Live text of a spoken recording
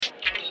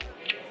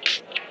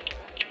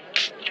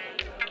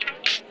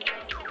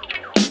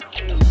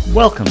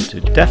Welcome to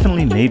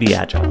Definitely Maybe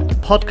Agile, the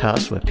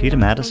podcast where Peter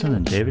Madison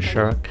and David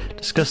Sherrock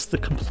discuss the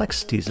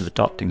complexities of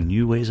adopting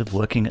new ways of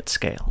working at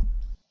scale.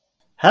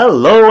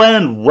 Hello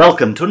and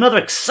welcome to another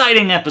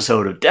exciting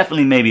episode of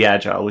Definitely Maybe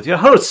Agile with your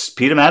hosts,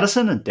 Peter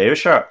Madison and David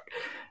Sherrock.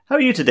 How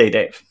are you today,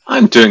 Dave?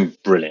 I'm doing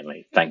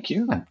brilliantly, thank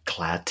you. I'm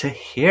glad to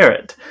hear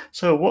it.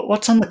 So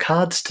what's on the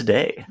cards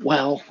today?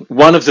 Well,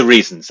 one of the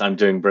reasons I'm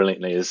doing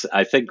brilliantly is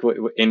I think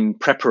in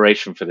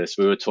preparation for this,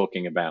 we were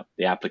talking about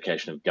the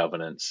application of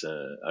governance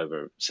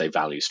over, say,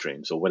 value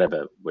streams or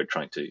whatever we're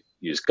trying to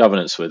use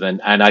governance with.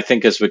 And I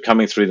think as we're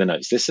coming through the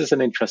notes, this is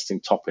an interesting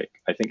topic.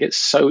 I think it's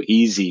so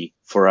easy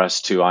for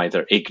us to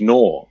either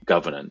ignore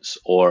governance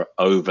or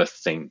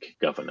overthink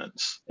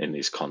governance in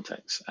these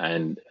contexts.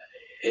 And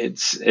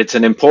it's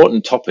an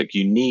important topic.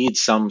 You need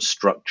some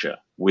structure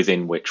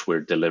within which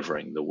we're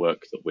delivering the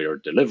work that we're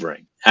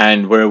delivering.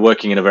 And we're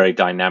working in a very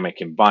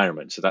dynamic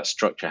environment. So that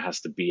structure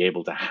has to be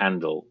able to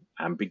handle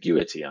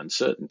ambiguity,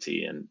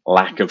 uncertainty, and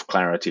lack of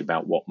clarity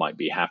about what might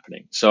be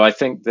happening. So I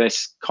think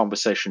this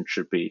conversation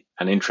should be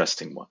an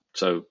interesting one.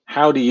 So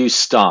how do you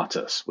start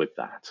us with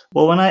that?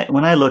 Well, when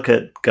I look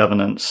at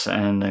governance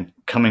and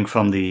coming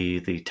from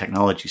the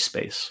technology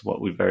space,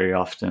 what we very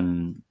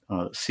often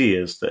see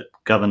is that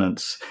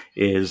governance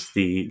is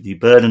the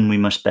burden we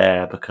must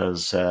bear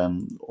because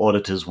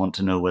auditors want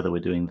to know whether we're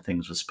doing the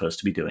things we're supposed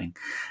to be doing.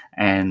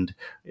 And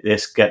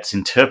this gets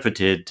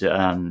interpreted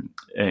in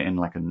a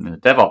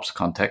DevOps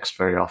context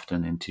very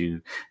often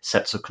into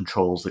sets of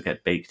controls that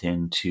get baked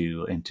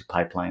into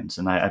pipelines.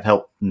 And I've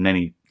helped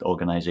many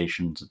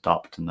organizations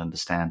adopt and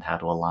understand how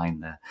to align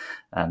their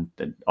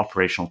the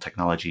operational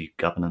technology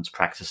governance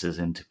practices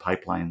into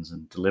pipelines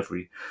and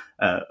delivery.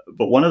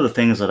 But one of the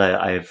things that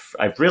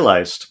I've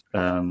realized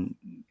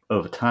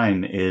over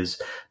time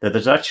is that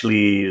there's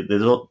actually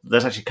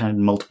kind of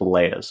multiple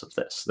layers of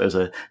this.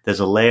 There's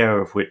a layer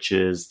of which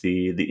is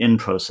the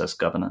in-process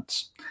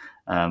governance,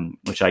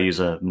 which I use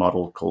a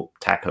model called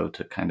TACO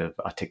to kind of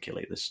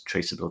articulate this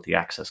traceability,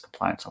 access,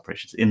 compliance,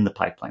 operations in the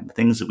pipeline, the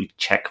things that we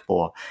check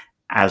for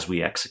as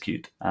we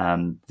execute,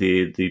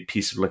 the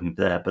piece of looking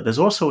there. But there's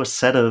also a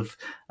set of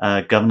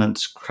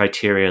governance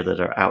criteria that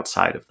are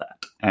outside of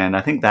that. And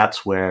I think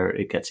that's where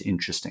it gets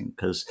interesting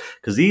because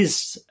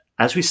these,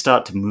 as we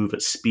start to move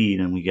at speed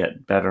and we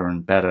get better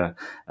and better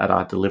at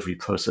our delivery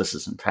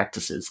processes and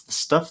practices, the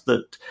stuff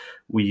that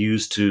we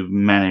use to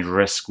manage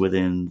risk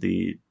within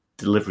the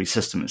delivery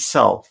system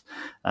itself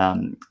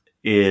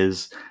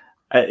is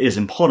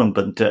important,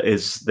 but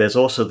there's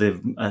also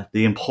the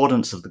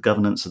importance of the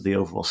governance of the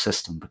overall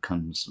system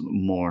becomes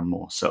more and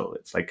more so.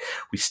 It's like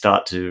we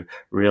start to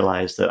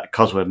realize that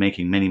because we're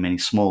making many, many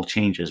small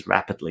changes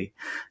rapidly,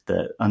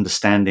 that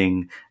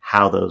understanding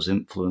how those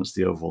influence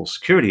the overall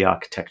security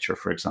architecture,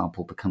 for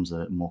example, becomes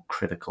a more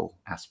critical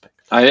aspect.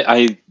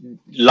 I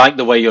like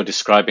the way you're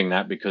describing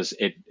that because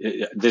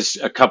there's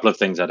a couple of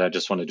things that I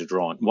just wanted to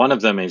draw on. One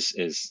of them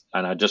is,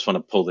 and I just want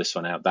to pull this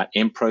one out, that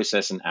in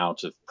process and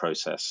out of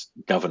process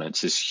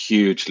governance is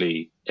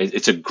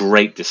it's a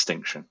great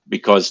distinction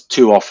because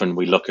too often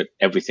we look at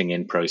everything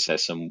in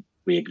process and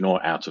we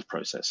ignore out of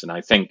process. And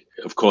I think,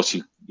 of course,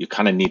 you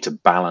kind of need to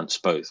balance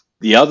both.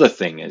 The other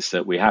thing is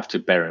that we have to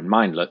bear in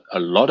mind that a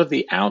lot of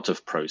the out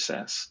of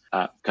process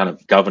kind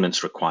of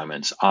governance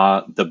requirements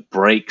are the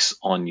brakes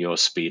on your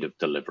speed of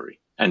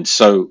delivery. And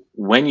so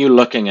when you're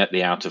looking at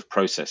the out of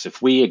process,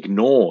 if we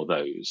ignore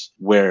those,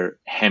 we're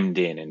hemmed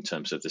in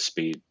terms of the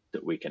speed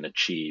that we can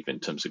achieve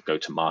in terms of go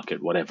to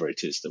market, whatever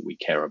it is that we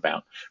care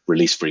about,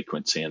 release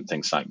frequency and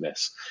things like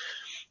this.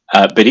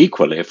 But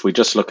equally, if we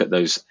just look at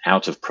those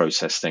out of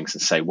process things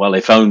and say, well,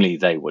 if only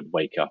they would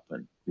wake up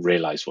and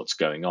realize what's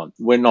going on,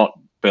 we're not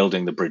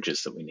building the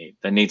bridges that we need.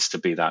 There needs to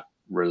be that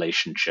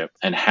relationship.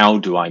 And how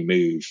do I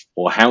move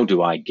or how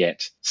do I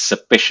get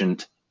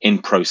sufficient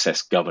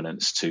in-process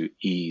governance to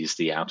ease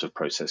the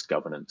out-of-process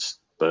governance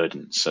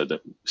burden so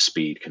that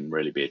speed can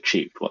really be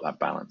achieved, what that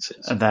balance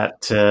is. And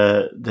that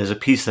there's a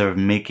piece there of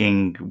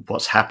making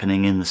what's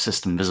happening in the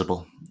system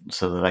visible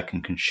so that I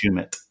can consume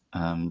it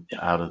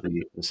out of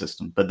the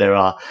system. But there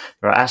are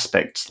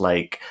aspects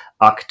like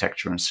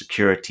architecture and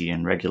security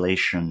and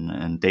regulation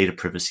and data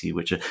privacy,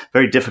 which are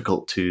very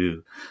difficult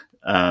to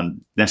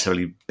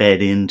necessarily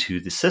bed into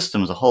the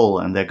system as a whole,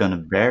 and they're going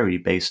to vary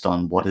based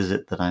on what is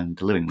it that I'm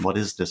delivering, what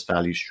is this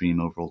value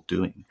stream overall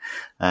doing,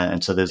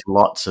 and so there's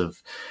lots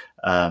of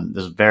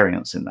there's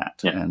variance in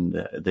that,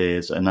 and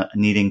there's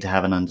needing to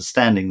have an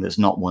understanding. There's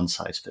not one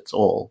size fits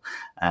all,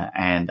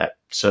 and at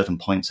certain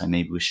points I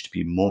may wish to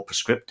be more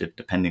prescriptive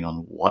depending on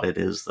what it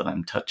is that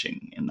I'm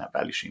touching in that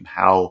value stream.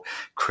 How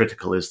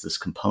critical is this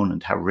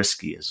component? How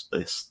risky is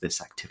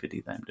this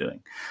activity that I'm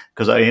doing?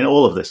 Because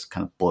all of this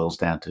kind of boils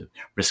down to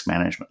risk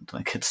management.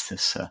 Like it's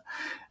this,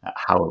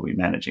 how are we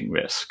managing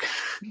risk?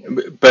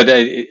 But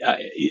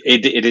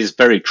it is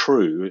very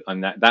true,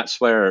 and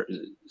that's where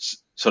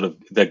sort of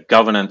the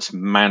governance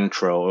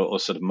mantra or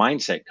sort of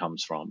mindset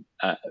comes from.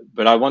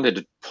 But I wanted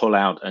to pull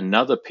out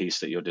another piece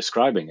that you're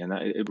describing, and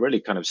it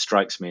really kind of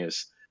strikes me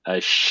as a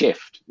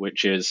shift,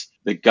 which is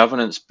the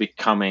governance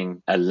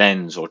becoming a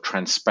lens or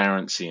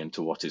transparency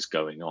into what is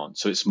going on.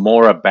 So it's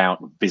more about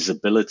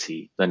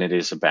visibility than it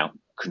is about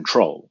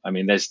control. I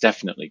mean, there's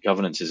definitely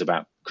governance is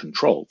about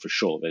control for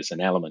sure. There's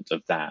an element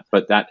of that,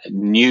 but that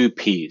new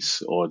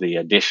piece or the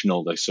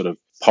additional, the sort of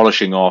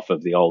polishing off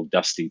of the old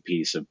dusty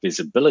piece of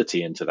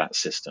visibility into that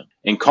system.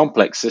 In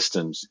complex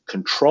systems,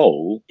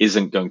 control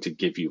isn't going to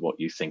give you what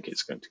you think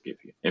it's going to give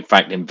you. In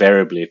fact,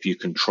 invariably, if you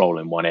control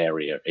in one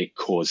area, it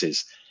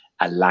causes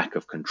a lack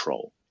of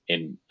control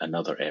in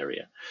another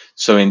area.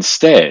 So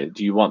instead,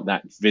 you want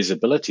that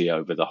visibility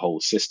over the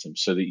whole system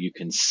so that you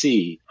can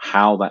see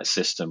how that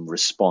system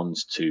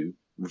responds to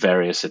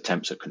various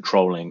attempts at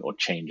controlling or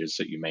changes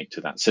that you make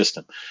to that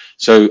system.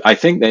 So I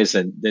think there's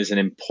an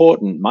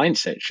important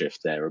mindset shift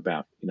there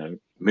about,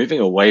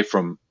 moving away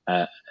from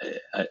a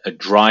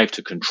drive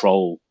to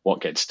control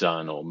what gets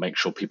done or make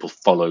sure people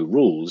follow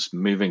rules,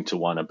 moving to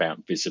one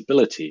about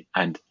visibility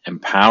and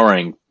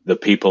empowering the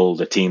people,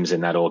 the teams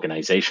in that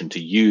organization to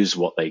use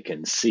what they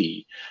can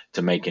see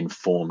to make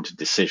informed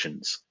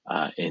decisions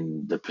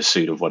in the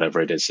pursuit of whatever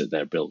it is that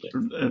they're building.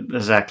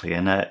 Exactly.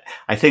 And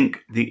I think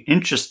the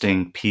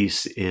interesting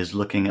piece is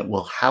looking at,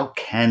 well, how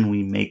can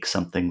we make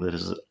something that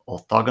is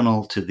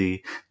orthogonal to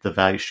the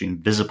value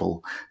stream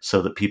visible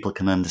so that people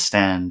can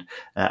understand,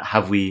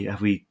 have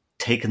we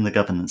taken the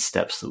governance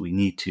steps that we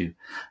need to,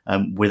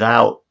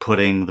 without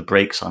putting the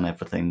brakes on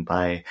everything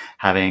by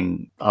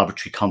having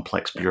arbitrary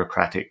complex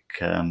bureaucratic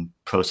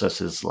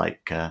processes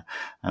like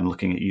I'm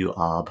looking at you,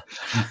 ARB,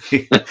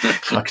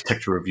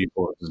 architecture review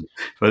boards.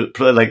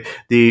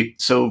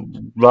 So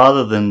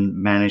rather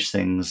than manage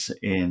things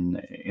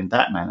in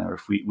that manner,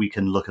 if we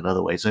can look at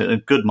other ways, a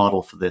good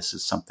model for this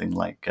is something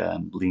like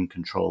lean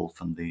control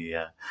from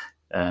the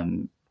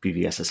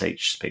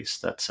BVSSH space.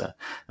 That's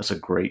a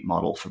great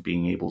model for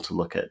being able to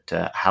look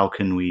at how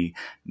can we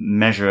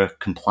measure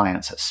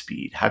compliance at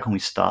speed? How can we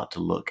start to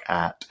look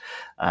at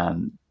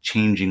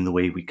changing the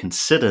way we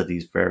consider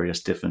these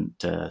various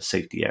different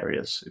safety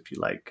areas, if you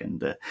like,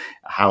 and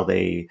how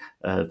they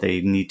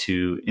need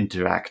to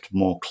interact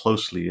more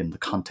closely in the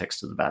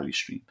context of the value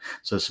stream.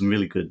 So some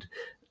really good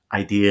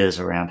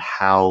ideas around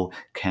how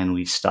can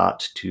we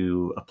start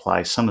to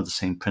apply some of the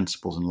same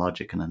principles and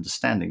logic and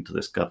understanding to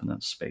this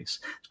governance space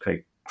to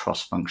create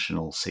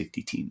cross-functional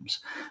safety teams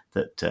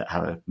that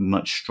have a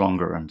much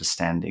stronger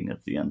understanding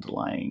of the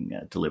underlying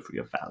delivery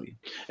of value.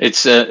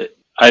 It's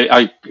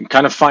I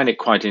kind of find it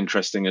quite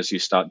interesting as you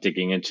start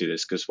digging into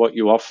this, because what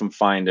you often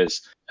find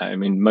is, I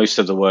mean, most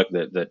of the work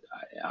that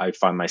I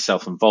find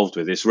myself involved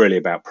with is really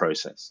about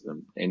process,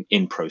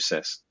 in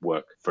process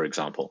work, for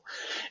example.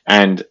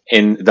 And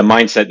in the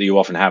mindset that you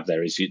often have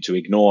there is to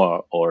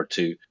ignore or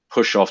to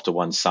push off to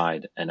one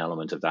side an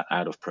element of that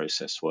out of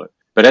process work.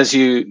 But as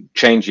you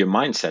change your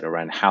mindset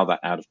around how that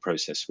out of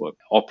process work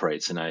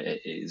operates, and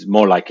it's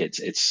more like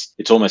it's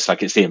almost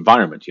like it's the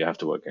environment you have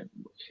to work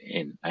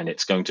in, and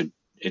it's going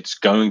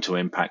to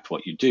impact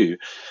what you do.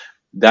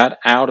 That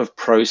out of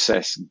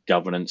process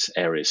governance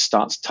area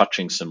starts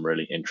touching some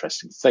really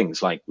interesting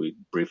things, like we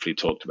briefly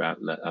talked about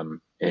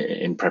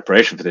in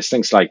preparation for this,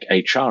 things like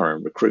HR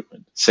and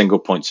recruitment, single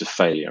points of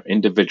failure,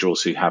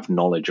 individuals who have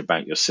knowledge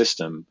about your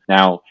system.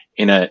 Now,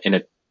 in a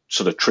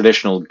sort of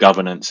traditional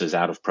governance as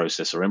out of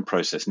process or in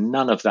process,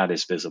 none of that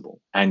is visible.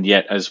 And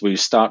yet, as we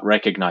start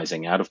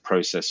recognizing out of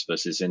process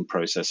versus in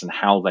process and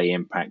how they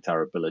impact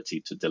our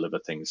ability to deliver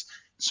things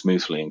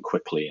smoothly and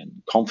quickly and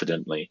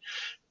confidently,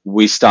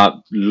 we start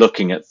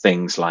looking at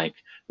things like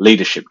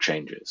leadership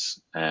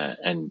changes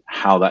and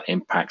how that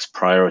impacts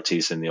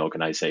priorities in the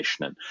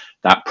organization, and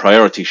that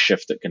priority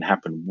shift that can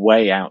happen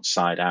way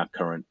outside our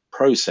current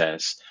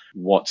process.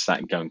 What's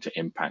that going to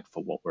impact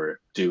for what we're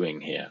doing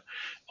here?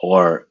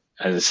 Or,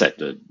 as I said,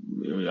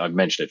 I've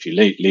mentioned a few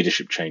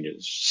leadership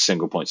changes,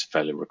 single points of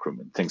failure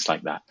recruitment, things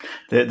like that.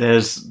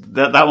 There's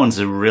that one's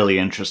a really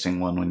interesting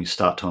one when you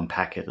start to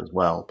unpack it as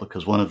well,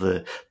 because one of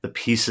the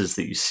pieces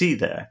that you see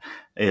there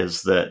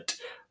is that,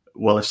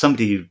 well, if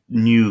somebody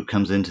new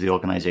comes into the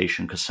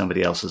organization because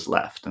somebody else has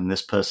left, and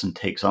this person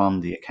takes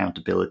on the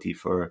accountability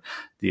for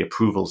the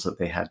approvals that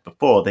they had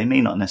before, they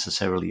may not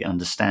necessarily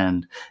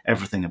understand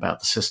everything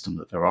about the system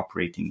that they're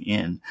operating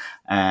in,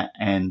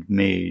 and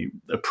may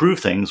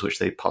approve things which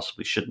they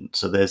possibly shouldn't.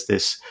 So there's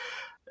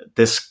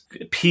this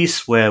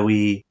piece where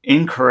we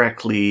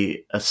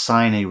incorrectly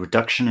assign a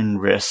reduction in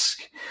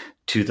risk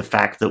to the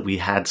fact that we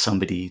had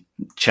somebody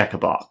check a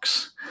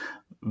box,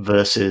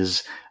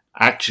 versus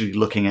actually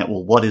looking at,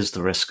 well, what is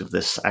the risk of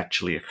this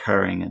actually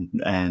occurring,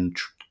 and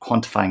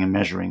quantifying and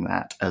measuring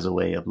that as a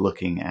way of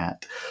looking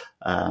at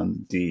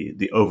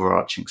the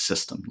overarching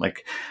system.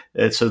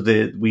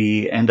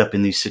 We end up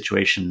in these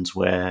situations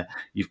where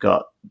you've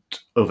got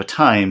over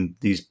time,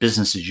 these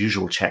business as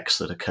usual checks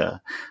that occur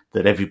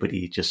that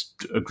everybody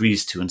just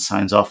agrees to and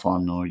signs off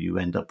on, or you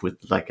end up with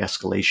like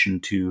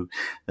escalation to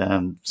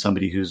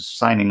somebody who's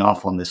signing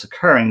off on this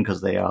occurring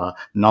because they are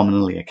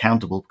nominally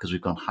accountable because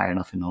we've gone high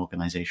enough in the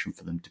organization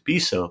for them to be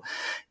so,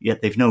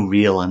 yet they've no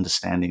real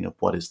understanding of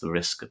what is the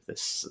risk of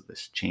this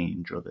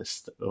change or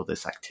this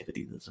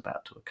activity that's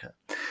about to occur.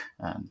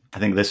 I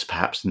think this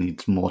perhaps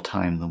needs more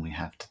time than we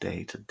have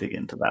today to dig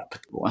into that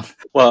particular one.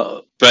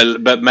 Well,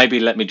 but maybe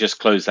let me just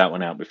close that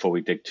one out before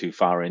we dig too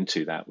far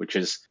into that, which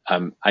is,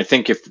 I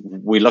think if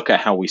we look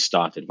at how we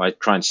started, if I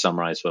try and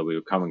summarize where we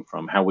were coming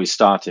from, how we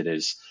started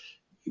is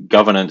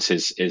governance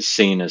is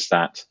seen as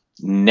that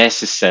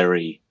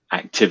necessary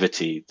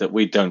activity that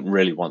we don't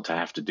really want to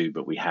have to do,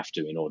 but we have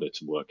to in order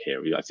to work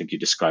here. I think you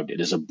described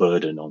it as a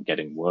burden on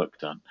getting work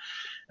done.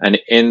 And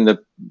in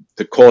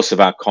the course of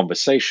our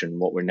conversation,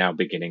 what we're now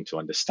beginning to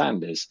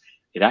understand is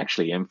it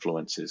actually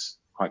influences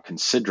quite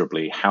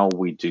considerably how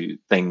we do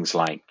things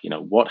like,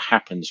 what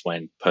happens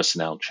when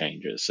personnel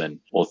changes and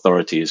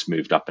authority is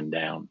moved up and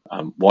down?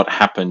 What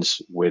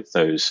happens with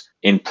those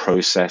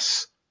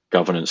in-process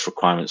governance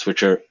requirements,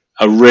 which are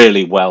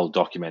really well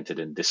documented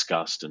and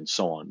discussed and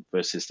so on,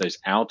 versus those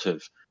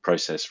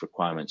out-of-process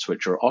requirements,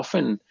 which are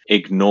often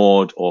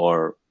ignored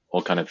or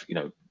kind of,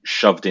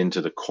 shoved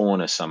into the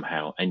corner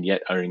somehow, and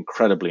yet are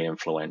incredibly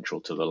influential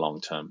to the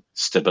long-term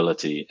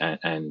stability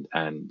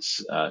and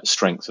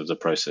strength of the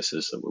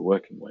processes that we're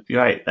working with.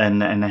 Right.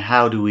 And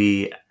how do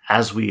we,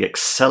 as we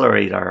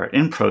accelerate our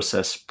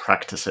in-process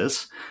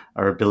practices,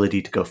 our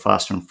ability to go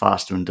faster and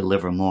faster and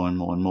deliver more and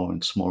more and more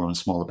in smaller and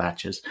smaller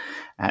batches,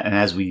 and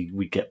as we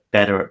get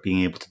better at being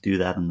able to do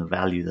that and the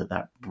value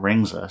that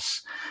brings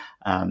us,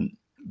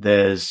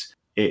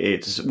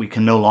 we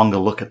can no longer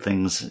look at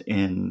things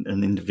in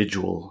an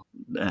individual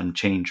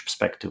change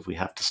perspective. We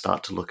have to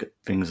start to look at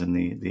things in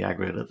the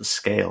aggregate of the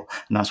scale.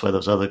 And that's where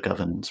those other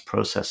governance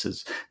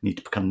processes need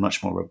to become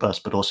much more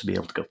robust, but also be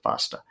able to go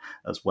faster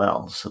as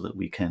well, so that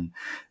we can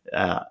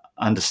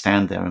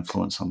understand their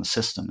influence on the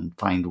system and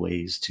find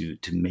ways to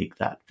make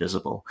that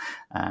visible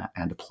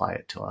and apply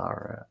it to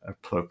our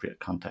appropriate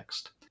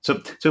context.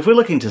 So if we're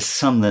looking to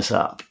sum this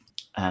up,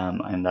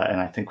 and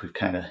I think we've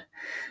kind of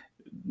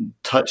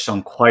touched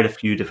on quite a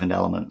few different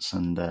elements,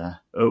 and so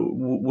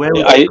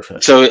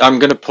I'm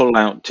going to pull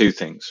out two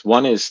things.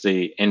 One is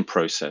the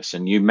in-process,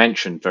 and you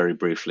mentioned very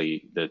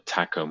briefly the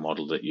TACO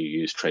model that you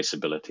use: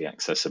 traceability,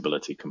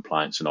 accessibility,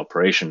 compliance, and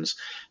operations.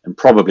 And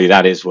probably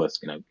that is worth,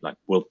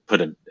 we'll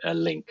put a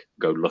link,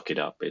 go look it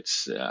up.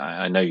 It's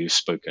I know you've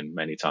spoken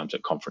many times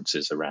at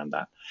conferences around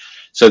that.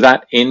 So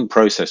that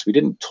in-process, we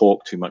didn't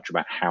talk too much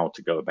about how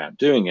to go about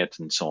doing it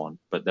and so on,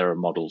 but there are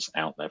models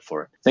out there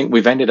for it. I think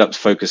we've ended up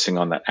focusing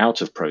on that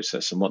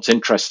out-of-process. And what's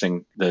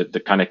interesting,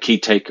 the kind of key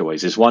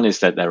takeaways is, one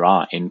is that there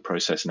are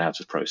in-process and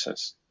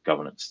out-of-process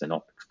governance. They're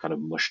not kind of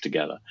mushed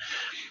together.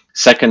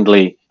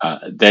 Secondly,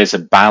 there's a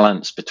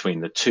balance between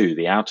the two.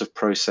 The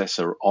out-of-process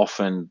are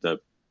often the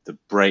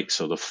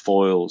brakes or the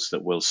foils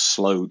that will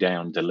slow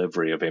down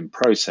delivery of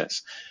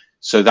in-process.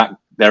 So that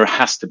there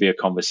has to be a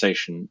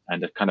conversation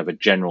and a kind of a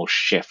general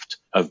shift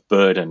of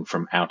burden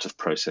from out of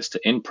process to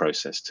in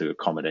process to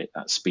accommodate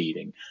that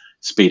speeding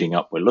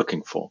up we're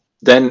looking for.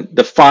 Then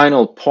the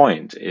final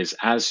point is,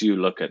 as you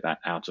look at that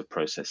out of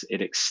process,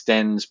 it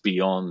extends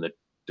beyond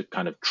the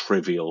kind of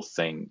trivial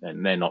thing,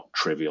 and they're not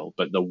trivial,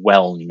 but the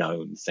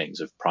well-known things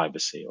of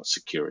privacy or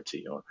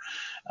security or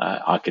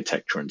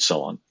architecture and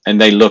so on.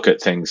 And they look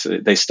at things,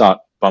 they start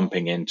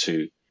bumping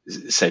into,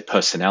 say,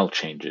 personnel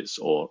changes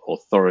or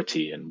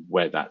authority and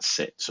where that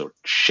sits, or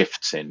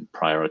shifts in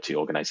priority,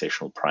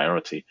 organizational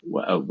priority,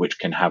 which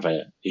can have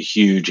a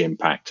huge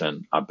impact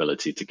on our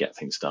ability to get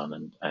things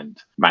done and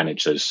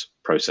manage those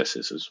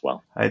processes as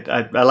well. I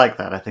like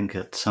that. I think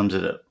it sums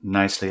it up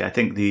nicely. I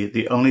think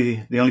the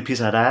only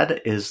piece I'd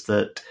add is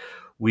that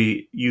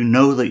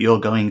that you're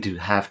going to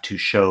have to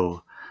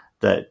show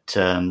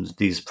that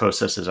these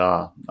processes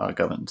are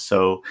governed.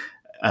 So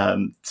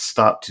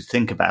start to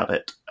think about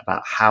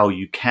how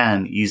you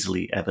can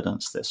easily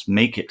evidence this,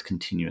 make it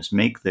continuous,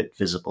 make it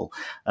visible,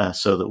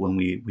 so that when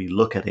we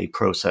look at a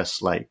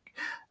process like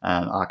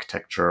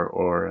architecture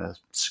or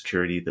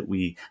security, that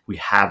we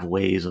have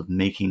ways of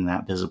making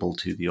that visible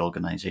to the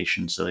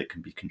organization so it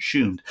can be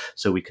consumed,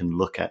 so we can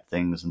look at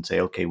things and say,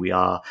 okay, we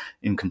are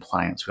in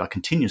compliance, we are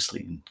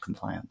continuously in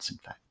compliance, in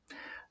fact.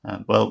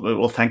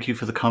 Well, thank you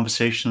for the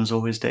conversation as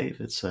always,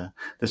 Dave. It's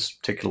this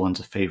particular one's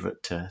a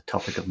favorite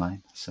topic of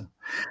mine. So,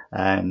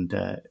 and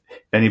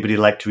if anybody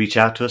would like to reach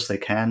out to us, they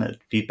can at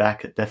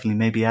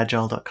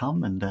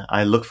feedback@definitelymaybeagile.com. And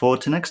I look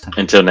forward to next time.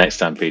 Until next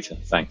time, Peter.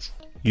 Thanks.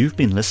 You've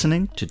been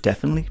listening to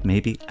Definitely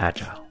Maybe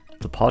Agile,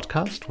 the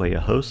podcast where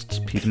your hosts,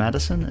 Peter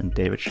Madison and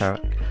David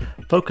Sharrock,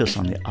 focus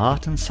on the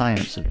art and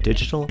science of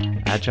digital,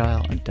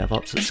 agile, and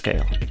DevOps at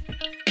scale.